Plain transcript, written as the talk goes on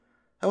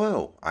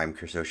I'm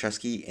Chris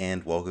Oshesky,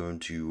 and welcome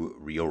to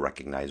Real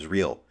Recognize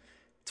Real.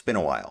 It's been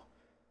a while.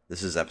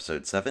 This is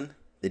episode 7,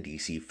 the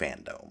DC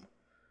Fandom.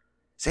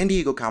 San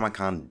Diego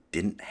Comic-Con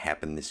didn't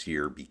happen this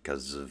year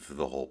because of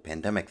the whole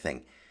pandemic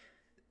thing.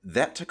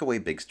 That took away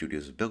big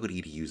studios'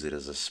 ability to use it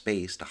as a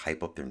space to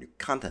hype up their new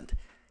content.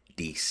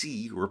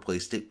 DC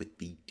replaced it with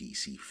the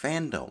DC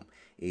Fandom,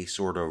 a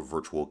sort of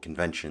virtual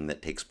convention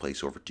that takes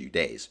place over 2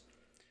 days.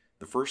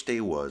 The first day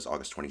was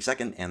August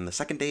 22nd, and the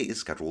second day is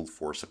scheduled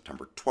for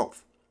September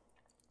 12th.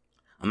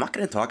 I'm not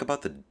going to talk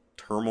about the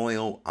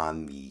turmoil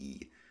on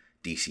the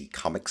DC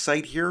Comics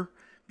site here,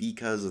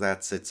 because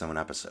that's its own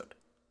episode.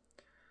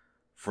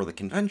 For the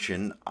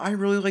convention, I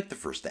really like the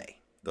first day.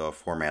 The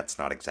format's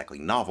not exactly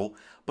novel,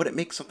 but it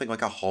makes something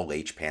like a Hall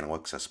H panel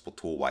accessible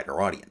to a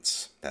wider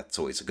audience. That's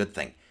always a good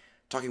thing.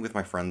 Talking with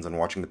my friends and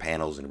watching the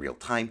panels in real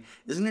time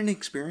isn't an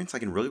experience I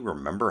can really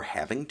remember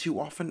having too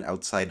often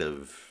outside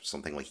of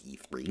something like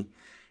E3,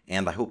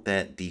 and I hope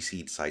that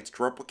DC decides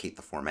to replicate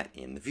the format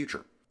in the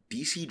future.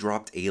 DC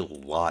dropped a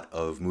lot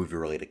of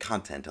movie-related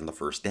content on the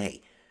first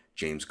day.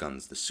 James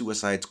Gunn's The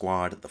Suicide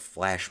Squad, The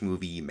Flash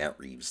movie, Matt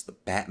Reeves' The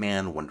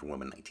Batman, Wonder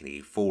Woman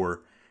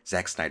 1984,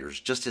 Zack Snyder's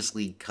Justice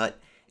League cut,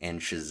 and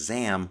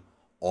Shazam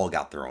all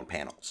got their own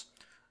panels.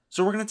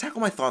 So we're going to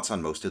tackle my thoughts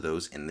on most of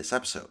those in this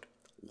episode.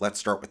 Let's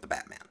start with The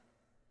Batman.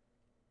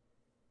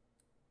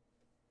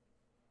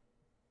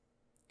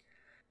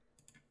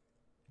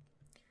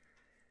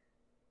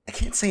 I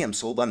can't say I'm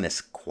sold on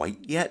this quite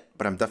yet,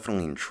 but I'm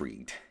definitely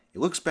intrigued. It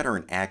looks better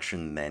in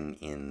action than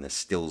in the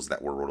stills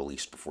that were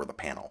released before the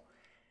panel.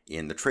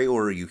 In the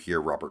trailer, you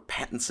hear Robert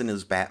Pattinson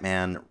as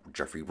Batman,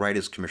 Jeffrey Wright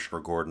as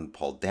Commissioner Gordon,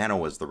 Paul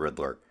Dano as the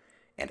Riddler,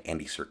 and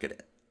Andy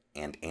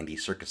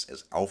Serkis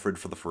as Alfred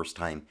for the first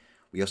time.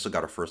 We also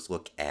got a first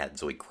look at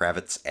Zoe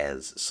Kravitz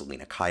as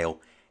Selina Kyle,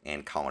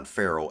 and Colin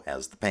Farrell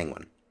as the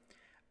Penguin.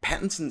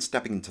 Pattinson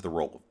stepping into the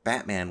role of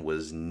Batman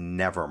was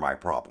never my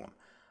problem.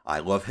 I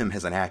love him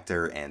as an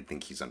actor and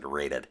think he's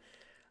underrated.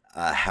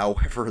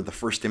 However, the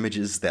first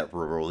images that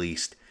were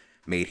released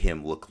made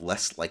him look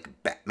less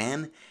like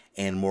Batman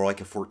and more like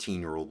a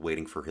 14-year-old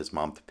waiting for his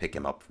mom to pick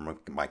him up from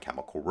a My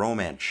Chemical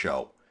Romance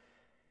show.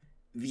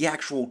 The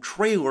actual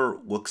trailer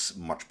looks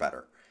much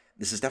better.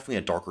 This is definitely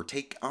a darker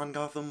take on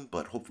Gotham,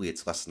 but hopefully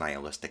it's less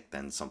nihilistic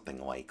than something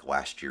like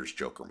last year's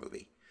Joker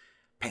movie.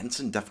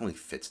 Pattinson definitely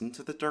fits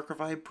into the darker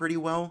vibe pretty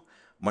well,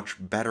 much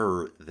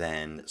better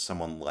than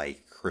someone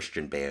like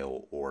Christian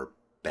Bale or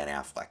Ben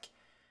Affleck.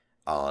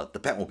 The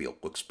Batmobile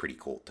looks pretty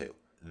cool too.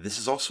 This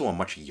is also a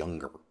much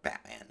younger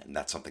Batman, and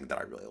that's something that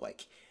I really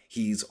like.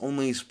 He's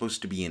only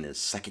supposed to be in his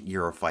second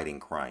year of fighting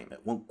crime.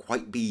 It won't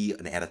quite be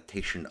an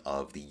adaptation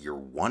of the Year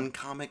One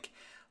comic,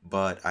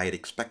 but I'd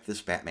expect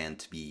this Batman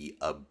to be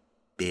a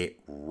bit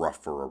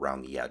rougher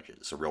around the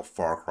edges, a real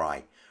far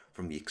cry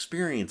from the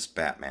experienced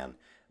Batman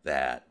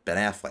that Ben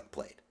Affleck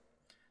played.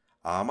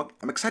 I'm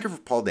excited for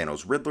Paul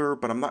Dano's Riddler,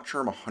 but I'm not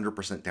sure I'm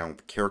 100% down with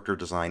the character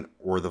design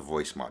or the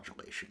voice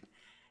modulation.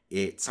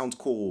 It sounds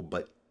cool,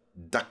 but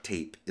duct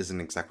tape isn't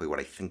exactly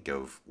what I think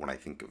of when I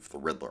think of the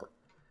Riddler.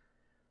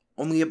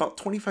 Only about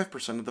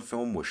 25% of the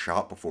film was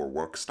shot before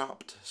work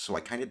stopped, so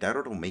I kinda doubt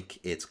it'll make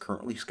its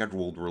currently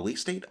scheduled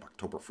release date of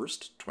October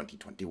 1st,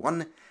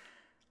 2021.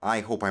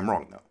 I hope I'm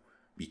wrong, though,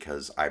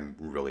 because I'm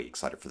really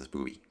excited for this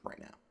movie right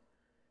now.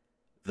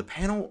 The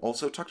panel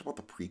also talked about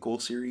the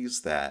prequel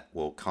series that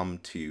will come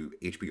to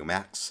HBO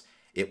Max.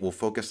 It will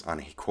focus on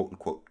a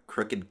quote-unquote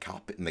crooked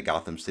cop in the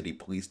Gotham City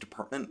Police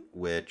Department,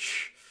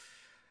 which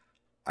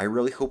I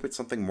really hope it's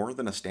something more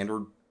than a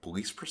standard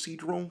police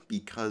procedural,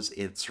 because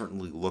it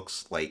certainly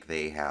looks like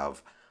they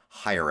have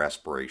higher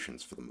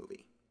aspirations for the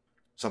movie.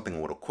 Something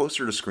a little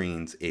closer to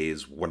screens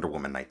is Wonder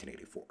Woman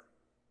 1984.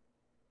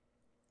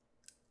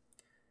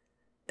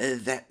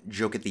 That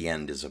joke at the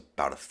end is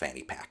about a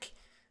fanny pack.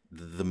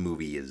 The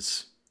movie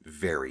is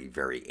very,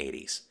 very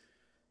 80s.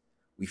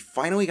 We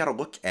finally got a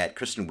look at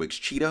Kristen Wiig's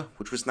Cheetah,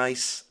 which was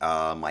nice.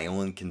 My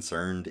only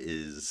concern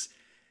is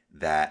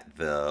that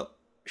the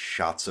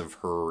shots of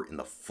her in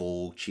the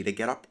full Cheetah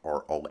getup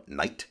are all at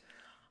night.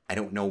 I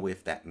don't know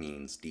if that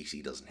means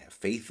DC doesn't have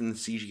faith in the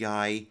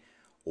CGI,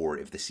 or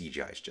if the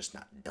CGI is just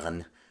not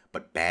done,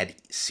 but bad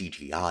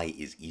CGI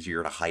is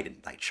easier to hide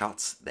in night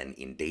shots than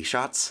in day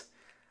shots.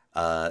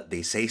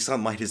 They say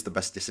sunlight is the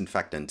best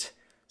disinfectant,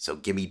 so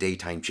give me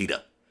daytime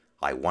Cheetah.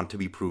 I want to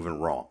be proven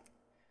wrong.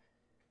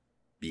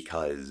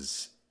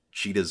 Because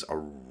Cheetah's a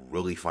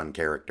really fun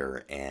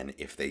character, and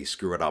if they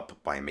screw it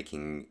up by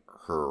making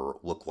her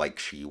look like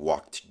she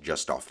walked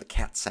just off the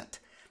cat set,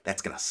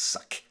 that's gonna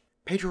suck.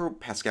 Pedro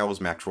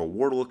Pascal's Maxwell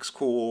Ward looks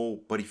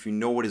cool, but if you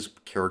know what his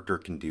character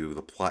can do,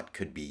 the plot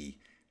could be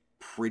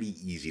pretty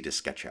easy to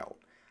sketch out.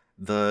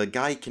 The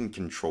guy can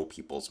control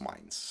people's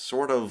minds,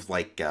 sort of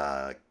like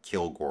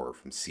Kilgore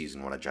from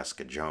season 1 of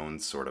Jessica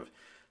Jones, sort of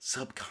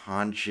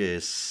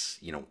subconscious,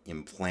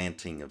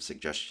 implanting of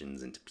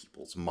suggestions into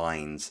people's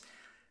minds.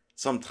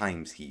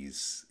 Sometimes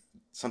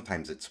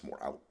it's more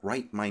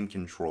outright mind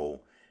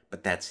control,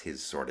 but that's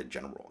his sort of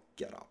general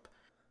get-up.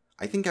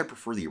 I think I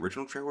prefer the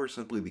original trailer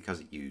simply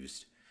because it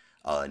used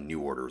New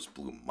Order's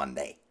Blue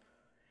Monday.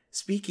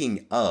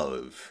 Speaking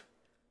of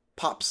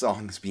pop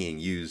songs being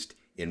used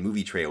in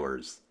movie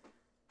trailers,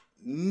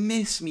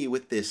 miss me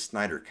with this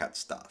Snyder Cut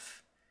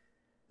stuff.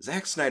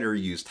 Zack Snyder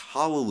used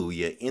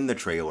Hallelujah in the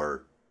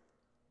trailer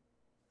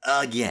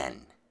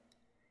again.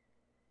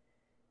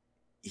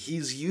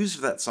 He's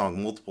used that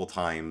song multiple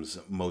times,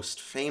 most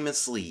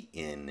famously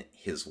in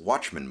his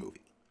Watchmen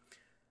movie.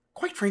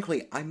 Quite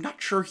frankly, I'm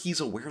not sure he's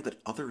aware that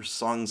other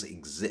songs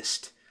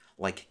exist.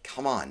 Like,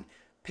 come on,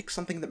 pick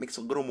something that makes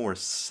a little more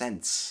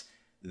sense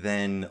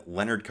than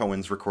Leonard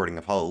Cohen's recording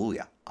of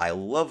Hallelujah. I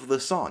love the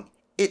song.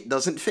 It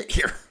doesn't fit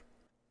here.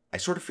 I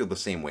sort of feel the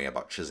same way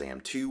about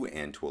Shazam 2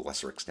 and to a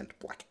lesser extent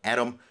Black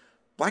Adam.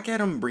 Black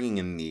Adam bringing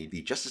in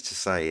the Justice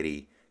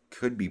Society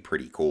could be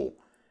pretty cool.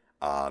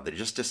 The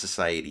Justice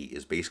Society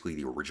is basically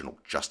the original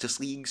Justice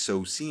League,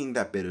 so seeing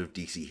that bit of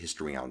DC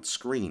history on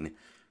screen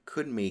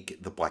could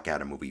make the Black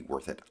Adam movie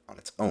worth it on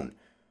its own.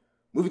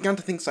 Moving on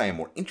to things I am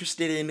more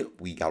interested in,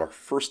 we got our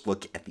first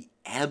look at the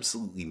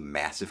absolutely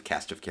massive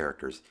cast of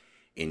characters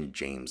in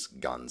James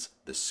Gunn's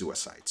The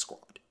Suicide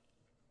Squad.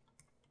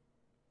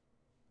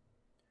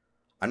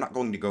 I'm not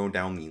going to go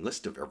down the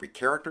list of every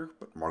character,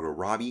 but Margot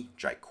Robbie,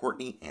 Jai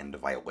Courtney, and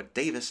Viola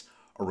Davis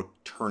are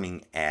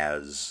returning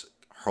as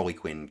Harley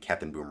Quinn,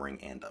 Captain Boomerang,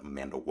 and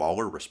Amanda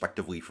Waller,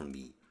 respectively, from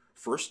the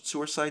first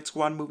Suicide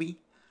Squad movie.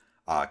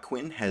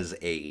 Quinn has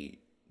a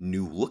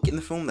new look in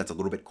the film that's a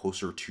little bit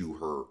closer to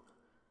her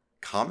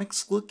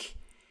comics look.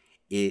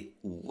 It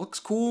looks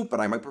cool, but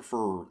I might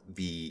prefer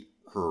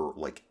her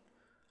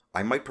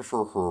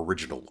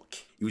original look.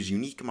 It was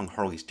unique among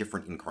Harley's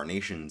different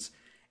incarnations,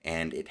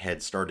 and it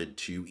had started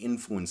to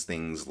influence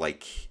things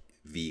like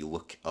the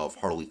look of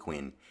Harley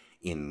Quinn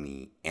in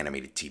the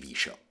animated TV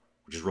show,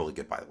 which is really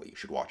good, by the way. You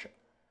should watch it.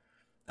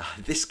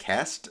 This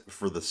cast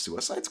for the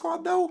Suicide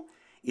Squad, though,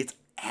 it's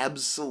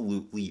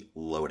absolutely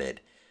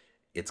loaded.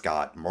 It's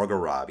got Margot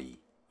Robbie,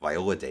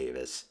 Viola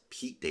Davis,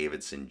 Pete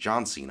Davidson,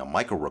 John Cena,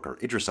 Michael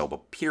Rooker, Idris Elba,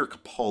 Peter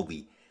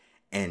Capaldi,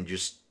 and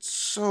just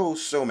so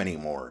many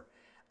more.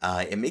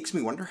 It makes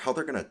me wonder how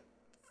they're going to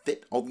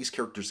fit all these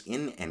characters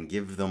in and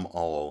give them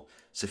all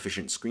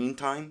sufficient screen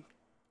time.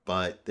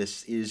 But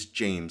this is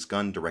James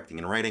Gunn directing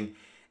and writing,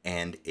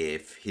 and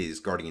if his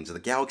Guardians of the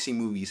Galaxy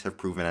movies have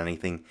proven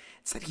anything,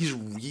 it's that he's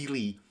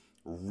really,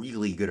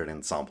 really good at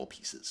ensemble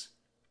pieces.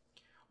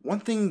 One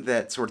thing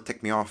that sort of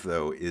ticked me off,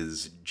 though,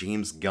 is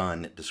James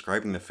Gunn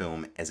describing the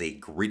film as a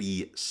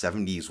gritty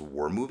 70s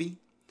war movie.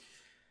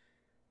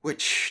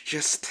 Which,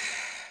 just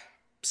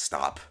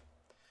stop.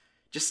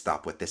 Just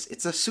stop with this.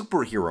 It's a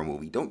superhero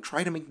movie. Don't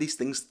try to make these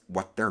things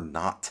what they're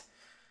not.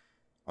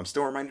 I'm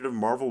still reminded of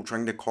Marvel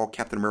trying to call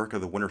Captain America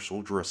the Winter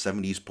Soldier a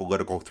 70s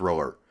political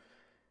thriller.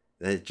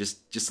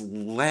 Just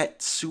let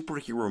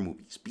superhero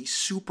movies be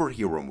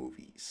superhero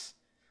movies.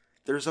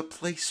 There's a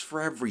place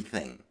for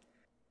everything.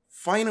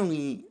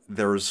 Finally,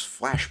 there's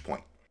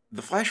Flashpoint.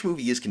 The Flash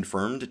movie is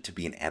confirmed to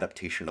be an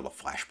adaptation of the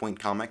Flashpoint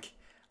comic.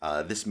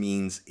 This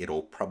means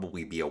it'll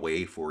probably be a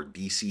way for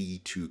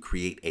DC to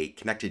create a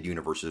connected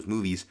universe of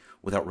movies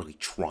without really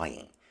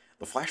trying.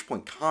 The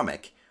Flashpoint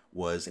comic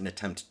was an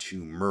attempt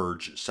to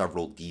merge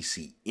several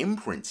DC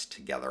imprints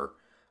together.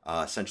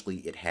 Essentially,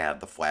 it had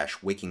the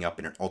Flash waking up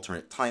in an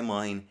alternate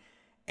timeline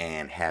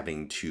and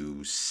having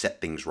to set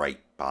things right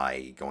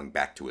by going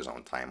back to his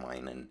own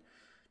timeline and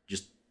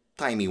just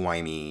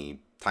timey-wimey,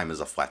 time is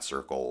a flat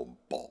circle,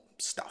 ball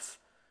stuff.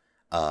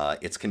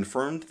 It's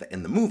confirmed that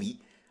in the movie,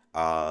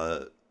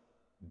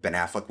 Ben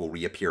Affleck will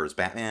reappear as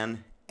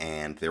Batman,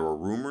 and there were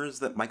rumors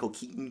that Michael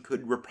Keaton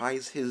could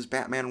reprise his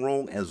Batman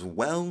role as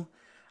well.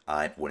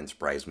 It wouldn't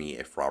surprise me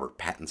if Robert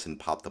Pattinson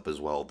popped up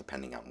as well,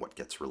 depending on what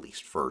gets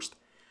released first.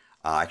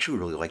 I actually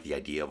really like the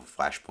idea of a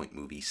Flashpoint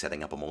movie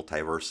setting up a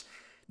multiverse.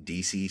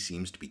 DC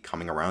seems to be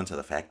coming around to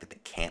the fact that they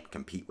can't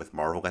compete with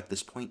Marvel at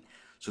this point,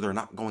 so they're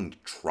not going to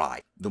try.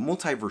 The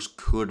multiverse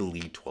could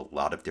lead to a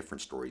lot of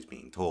different stories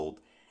being told,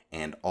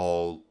 and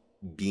all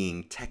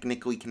being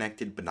technically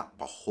connected but not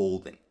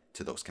beholden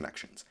to those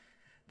connections.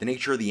 The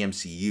nature of the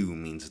MCU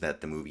means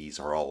that the movies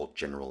are all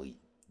generally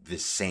the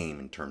same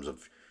in terms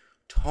of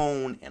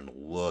tone and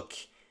look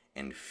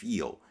and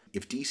feel.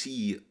 If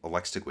DC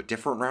elects to go a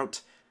different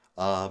route,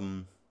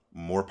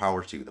 more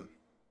power to them.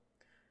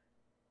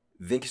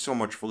 Thank you so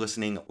much for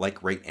listening.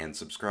 Like, rate, and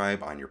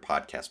subscribe on your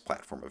podcast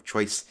platform of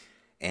choice.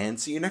 And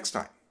see you next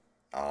time.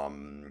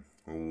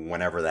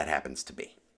 Whenever that happens to be.